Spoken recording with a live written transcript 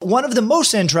one of the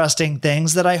most interesting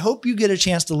things that I hope you get a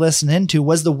chance to listen into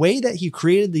was the way that he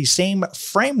created these same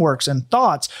frameworks and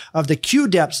thoughts of the Q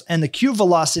depths and the Q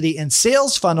velocity and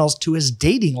sales funnels to his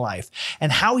dating life,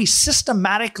 and how he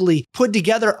systematically put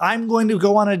together, I'm going to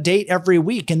go on a date every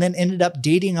week, and then ended up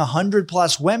dating 100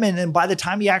 plus women. And by the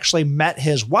time he actually met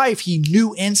his wife, he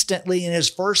knew instantly, in his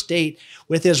first date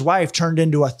with his wife turned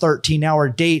into a 13-hour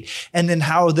date. And then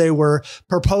how they were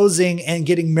proposing and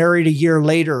getting married a year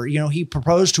later. He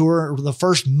proposed to her the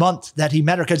first month that he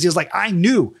met her because he was like, I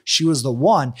knew she was the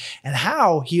one. And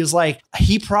how he was like,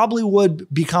 he probably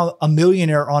would become a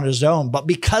millionaire on his own, but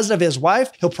because of his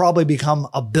wife, he'll probably become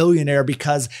a billionaire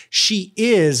because she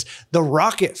is the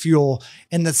rocket fuel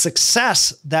and the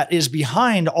success that is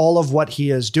behind all of what he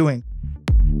is doing.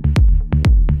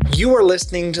 You are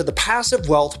listening to the Passive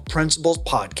Wealth Principles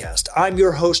Podcast. I'm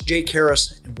your host, Jake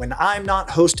Harris, and when I'm not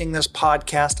hosting this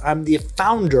podcast, I'm the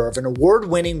founder of an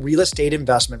award-winning real estate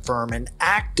investment firm and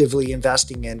actively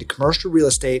investing into commercial real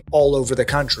estate all over the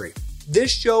country. This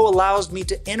show allows me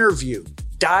to interview,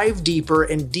 dive deeper,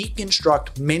 and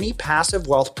deconstruct many passive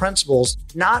wealth principles,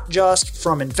 not just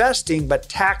from investing, but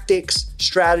tactics,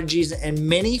 strategies, and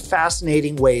many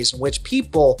fascinating ways in which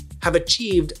people have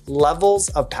achieved levels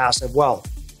of passive wealth.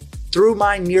 Through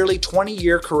my nearly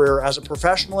 20-year career as a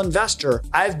professional investor,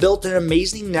 I've built an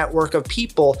amazing network of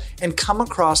people and come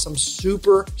across some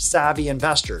super savvy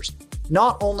investors.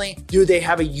 Not only do they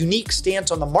have a unique stance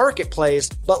on the marketplace,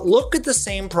 but look at the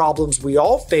same problems we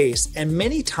all face and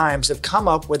many times have come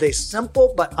up with a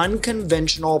simple but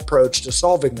unconventional approach to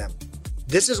solving them.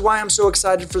 This is why I'm so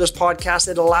excited for this podcast.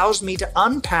 It allows me to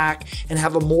unpack and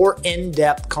have a more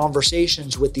in-depth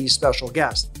conversations with these special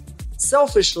guests.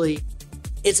 Selfishly,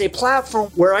 it's a platform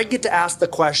where I get to ask the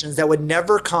questions that would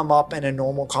never come up in a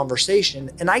normal conversation,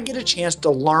 and I get a chance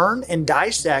to learn and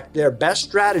dissect their best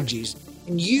strategies,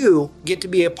 and you get to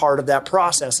be a part of that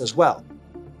process as well.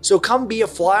 So come be a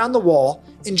fly on the wall,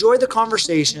 enjoy the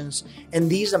conversations, and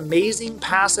these amazing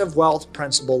passive wealth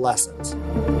principle lessons.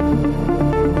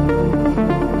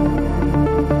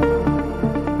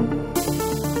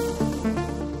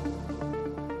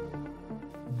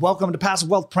 Welcome to Passive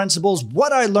Wealth Principles,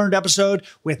 What I Learned episode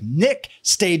with Nick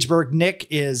Stageberg. Nick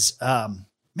is,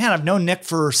 I've known Nick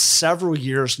for several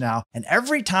years now. And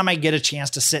every time I get a chance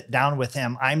to sit down with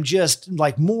him, I'm just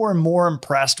like more and more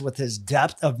impressed with his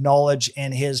depth of knowledge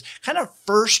and his kind of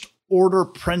first order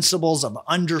principles of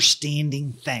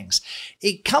understanding things.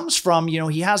 It comes from,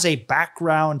 he has a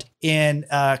background in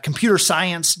computer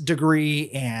science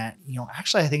degree and,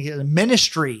 actually I think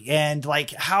ministry and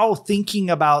like how thinking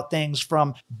about things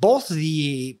from both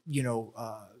the,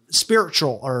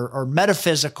 spiritual or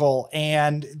metaphysical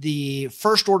and the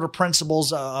first order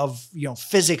principles of,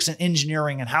 physics and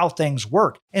engineering and how things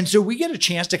work. And so we get a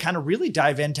chance to kind of really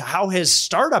dive into how his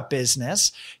startup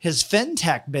business, his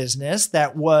fintech business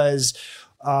that was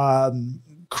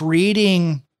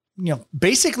creating,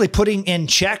 basically putting in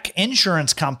check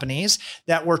insurance companies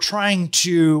that were trying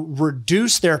to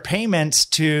reduce their payments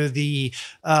to the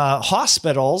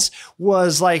hospitals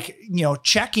was like,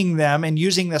 checking them and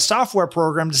using the software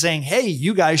program to saying, hey,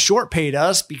 you guys short paid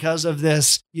us because of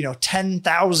this,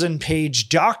 10,000 page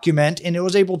document. And it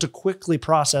was able to quickly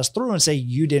process through and say,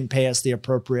 you didn't pay us the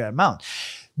appropriate amount.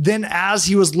 Then as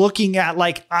he was looking at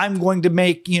like, I'm going to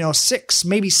make, 6,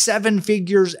 maybe 7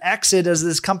 figures exit as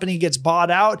this company gets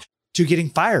bought out, to getting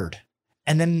fired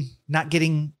and then not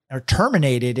getting or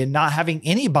terminated and not having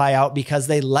any buyout because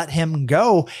they let him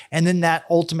go. And then that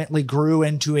ultimately grew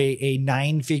into a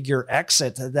 9-figure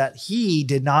exit that he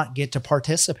did not get to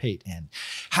participate in.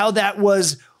 How that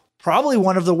was probably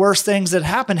one of the worst things that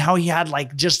happened, how he had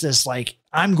like just this like,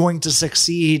 I'm going to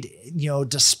succeed,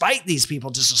 despite these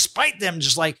people, just despite them,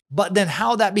 but then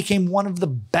how that became one of the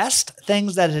best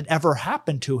things that had ever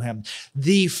happened to him.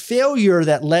 The failure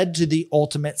that led to the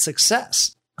ultimate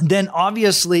success. Then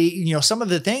obviously, some of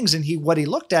the things and what he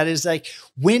looked at is like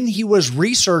when he was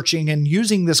researching and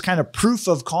using this kind of proof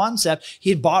of concept, he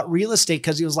had bought real estate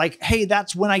because he was like, hey,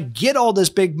 that's when I get all this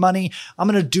big money. I'm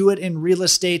going to do it in real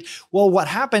estate. Well, what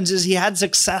happens is he had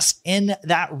success in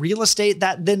that real estate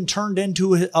that then turned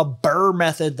into a BRRRR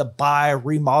method, the buy,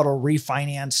 remodel,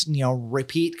 refinance,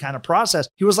 repeat kind of process.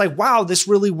 He was like, wow, this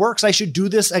really works. I should do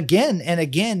this again and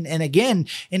again and again.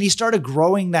 And he started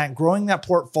growing that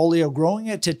portfolio, growing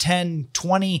it to 10,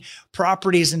 20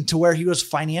 properties into where he was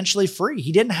financially free.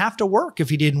 He didn't have to work if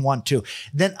he didn't want to.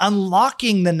 Then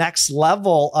unlocking the next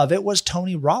level of it was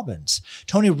Tony Robbins.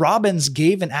 Tony Robbins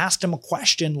gave and asked him a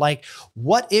question like,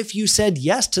 what if you said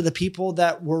yes to the people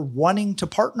that were wanting to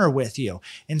partner with you?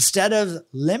 Instead of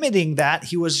limiting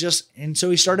that, and so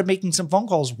he started making some phone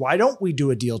calls. Why don't we do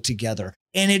a deal together?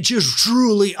 And it just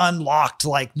truly unlocked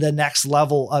like the next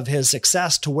level of his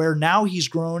success to where now he's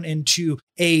grown into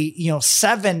a,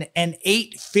 7 and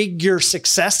 8 figure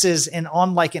successes and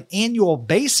on like an annual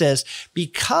basis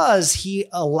because he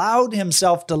allowed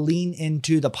himself to lean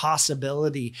into the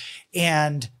possibility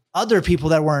and other people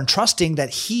that were entrusting that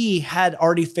he had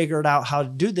already figured out how to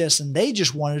do this. And they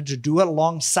just wanted to do it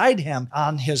alongside him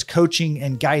on his coaching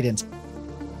and guidance.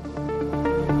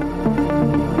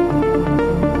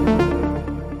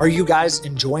 Are you guys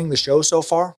enjoying the show so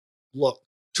far? Look,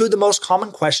 two of the most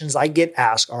common questions I get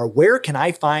asked are, where can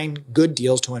I find good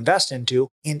deals to invest into?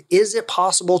 And is it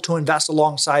possible to invest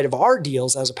alongside of our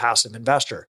deals as a passive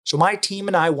investor? So my team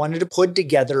and I wanted to put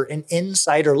together an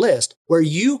insider list where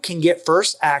you can get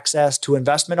first access to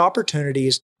investment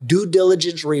opportunities, due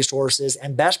diligence resources,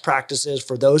 and best practices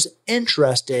for those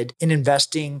interested in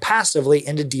investing passively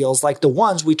into deals like the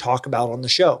ones we talk about on the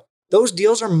show. Those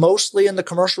deals are mostly in the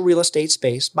commercial real estate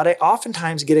space, but I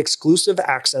oftentimes get exclusive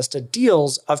access to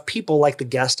deals of people like the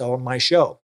guest on my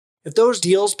show. If those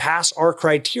deals pass our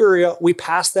criteria, we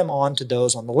pass them on to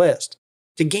those on the list.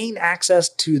 To gain access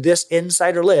to this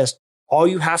insider list, all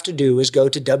you have to do is go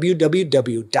to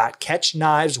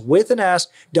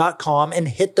www.catchkniveswithans.com and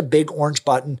hit the big orange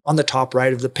button on the top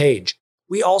right of the page.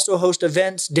 We also host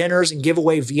events, dinners, and give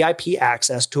away VIP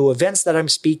access to events that I'm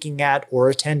speaking at or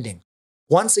attending.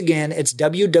 Once again, it's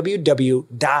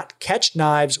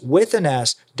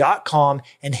www.catchkniveswithans.com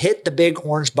and hit the big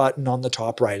orange button on the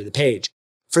top right of the page.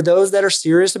 For those that are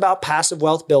serious about passive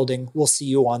wealth building, we'll see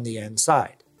you on the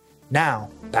inside. Now,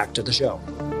 back to the show.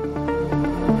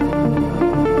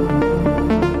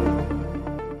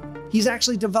 He's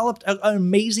actually developed an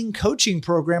amazing coaching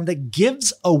program that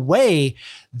gives away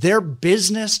their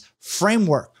business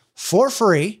framework for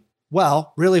free.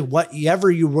 Well, really, whatever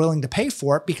you're willing to pay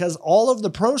for it, because all of the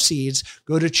proceeds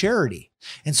go to charity.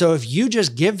 And so if you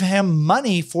just give him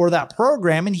money for that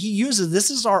program and he uses, this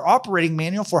is our operating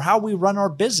manual for how we run our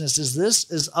business.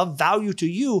 This is of value to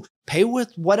you. Pay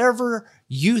with whatever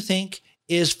you think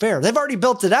is fair. They've already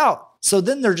built it out. So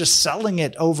then they're just selling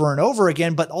it over and over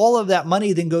again. But all of that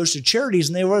money then goes to charities.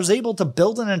 And they was able to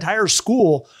build an entire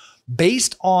school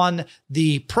based on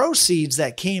the proceeds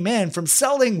that came in from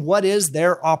selling what is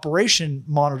their operation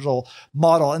model.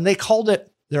 And they called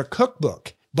it their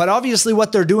cookbook. But obviously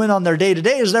what they're doing on their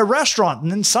day-to-day is their restaurant.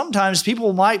 And then sometimes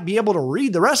people might be able to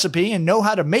read the recipe and know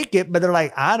how to make it, but they're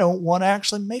like, I don't want to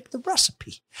actually make the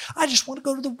recipe. I just want to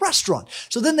go to the restaurant.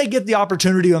 So then they get the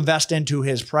opportunity to invest into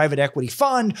his private equity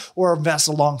fund or invest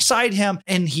alongside him.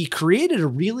 And he created a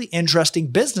really interesting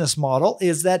business model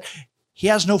is that he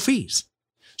has no fees.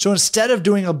 So instead of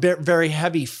doing a very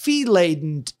heavy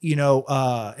fee-laden,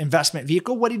 investment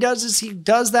vehicle, what he does is he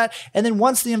does that. And then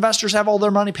once the investors have all their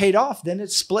money paid off, then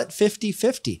it's split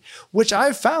 50-50, which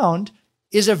I've found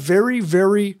is a very,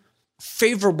 very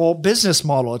favorable business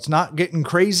model. It's not getting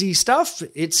crazy stuff.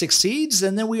 It succeeds.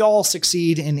 And then we all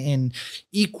succeed in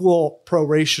equal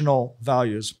prorational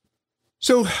values.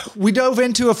 So we dove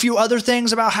into a few other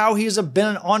things about how he's been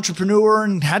an entrepreneur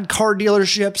and had car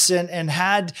dealerships and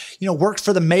had, worked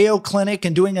for the Mayo Clinic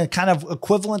and doing a kind of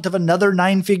equivalent of another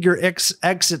 9-figure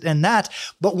exit in that.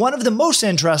 But one of the most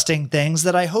interesting things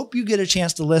that I hope you get a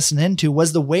chance to listen into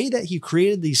was the way that he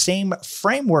created these same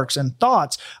frameworks and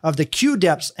thoughts of the Q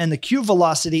depths and the Q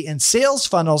velocity and sales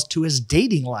funnels to his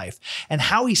dating life and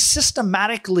how he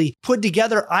systematically put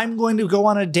together, I'm going to go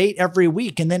on a date every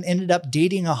week, and then ended up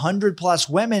dating 100 plus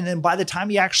women. And by the time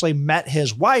he actually met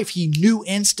his wife, he knew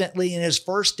instantly, in his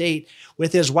first date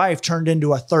with his wife turned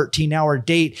into a 13-hour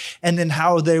date. And then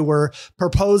how they were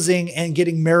proposing and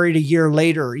getting married a year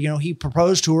later. He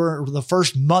proposed to her the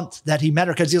first month that he met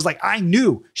her because he was like, I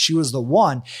knew she was the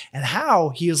one. And how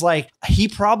he was like, he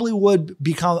probably would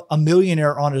become a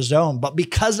millionaire on his own, but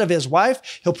because of his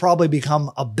wife, he'll probably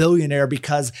become a billionaire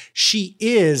because she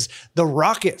is the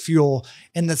rocket fuel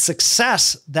and the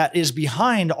success that is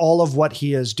behind all of what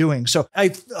he is doing. So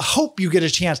I hope you get a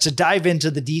chance to dive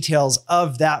into the details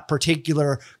of that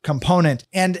particular component.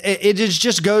 And it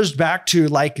just goes back to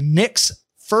like Nick's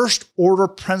first order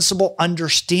principle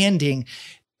understanding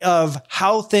of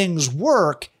how things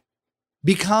work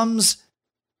becomes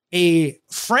a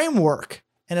framework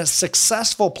and a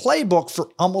successful playbook for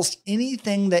almost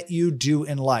anything that you do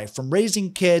in life, from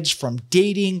raising kids, from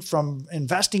dating, from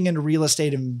investing into real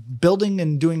estate and building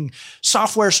and doing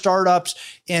software startups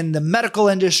in the medical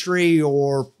industry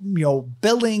or,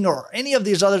 billing or any of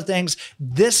these other things.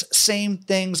 This same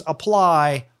things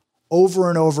apply over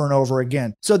and over and over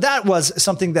again. So that was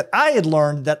something that I had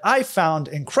learned that I found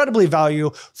incredibly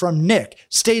valuable from Nick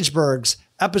Stageberg's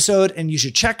episode, and you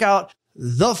should check out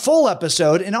the full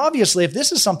episode. And obviously, if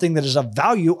this is something that is of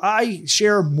value, I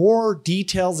share more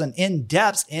details and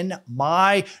in-depth in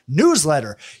my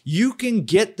newsletter. You can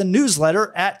get the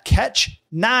newsletter at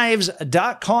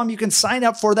catchknives.com. You can sign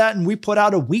up for that. And we put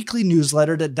out a weekly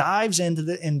newsletter that dives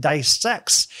into and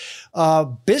dissects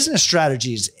business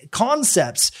strategies,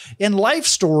 concepts, and life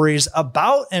stories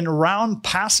about and around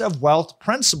passive wealth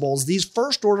principles, these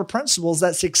first order principles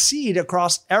that succeed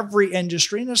across every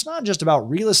industry. And it's not just about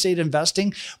real estate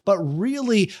investing, but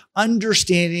really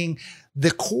understanding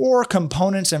the core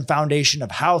components and foundation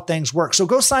of how things work. So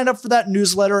go sign up for that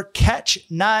newsletter,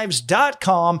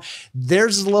 catchknives.com.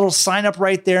 There's a little sign up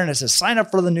right there, and it says sign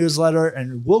up for the newsletter,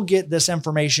 and we'll get this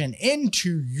information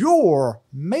into your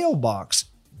mailbox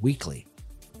weekly.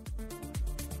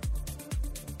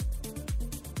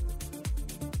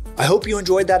 I hope you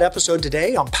enjoyed that episode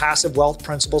today on Passive Wealth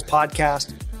Principles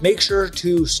Podcast. Make sure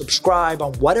to subscribe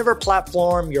on whatever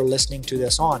platform you're listening to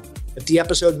this on. If the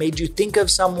episode made you think of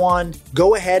someone,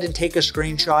 go ahead and take a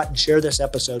screenshot and share this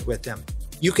episode with them.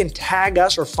 You can tag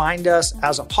us or find us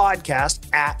as a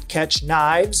podcast at Catch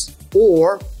Knives,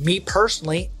 or me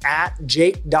personally at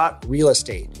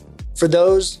jake.realestate. For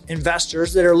those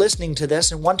investors that are listening to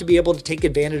this and want to be able to take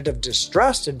advantage of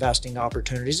distressed investing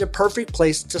opportunities, a perfect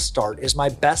place to start is my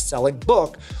best-selling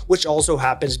book, which also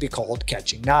happens to be called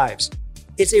Catching Knives.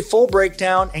 It's a full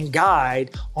breakdown and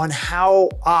guide on how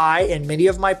I and many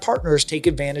of my partners take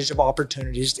advantage of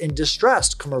opportunities in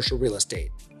distressed commercial real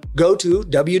estate. Go to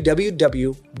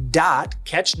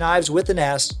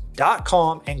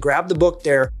www.catchkniveswithans.com and grab the book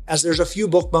there, as there's a few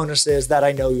book bonuses that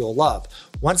I know you'll love.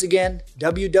 Once again,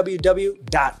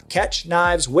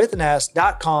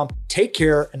 www.catchkniveswithans.com. Take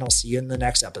care, and I'll see you in the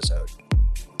next episode.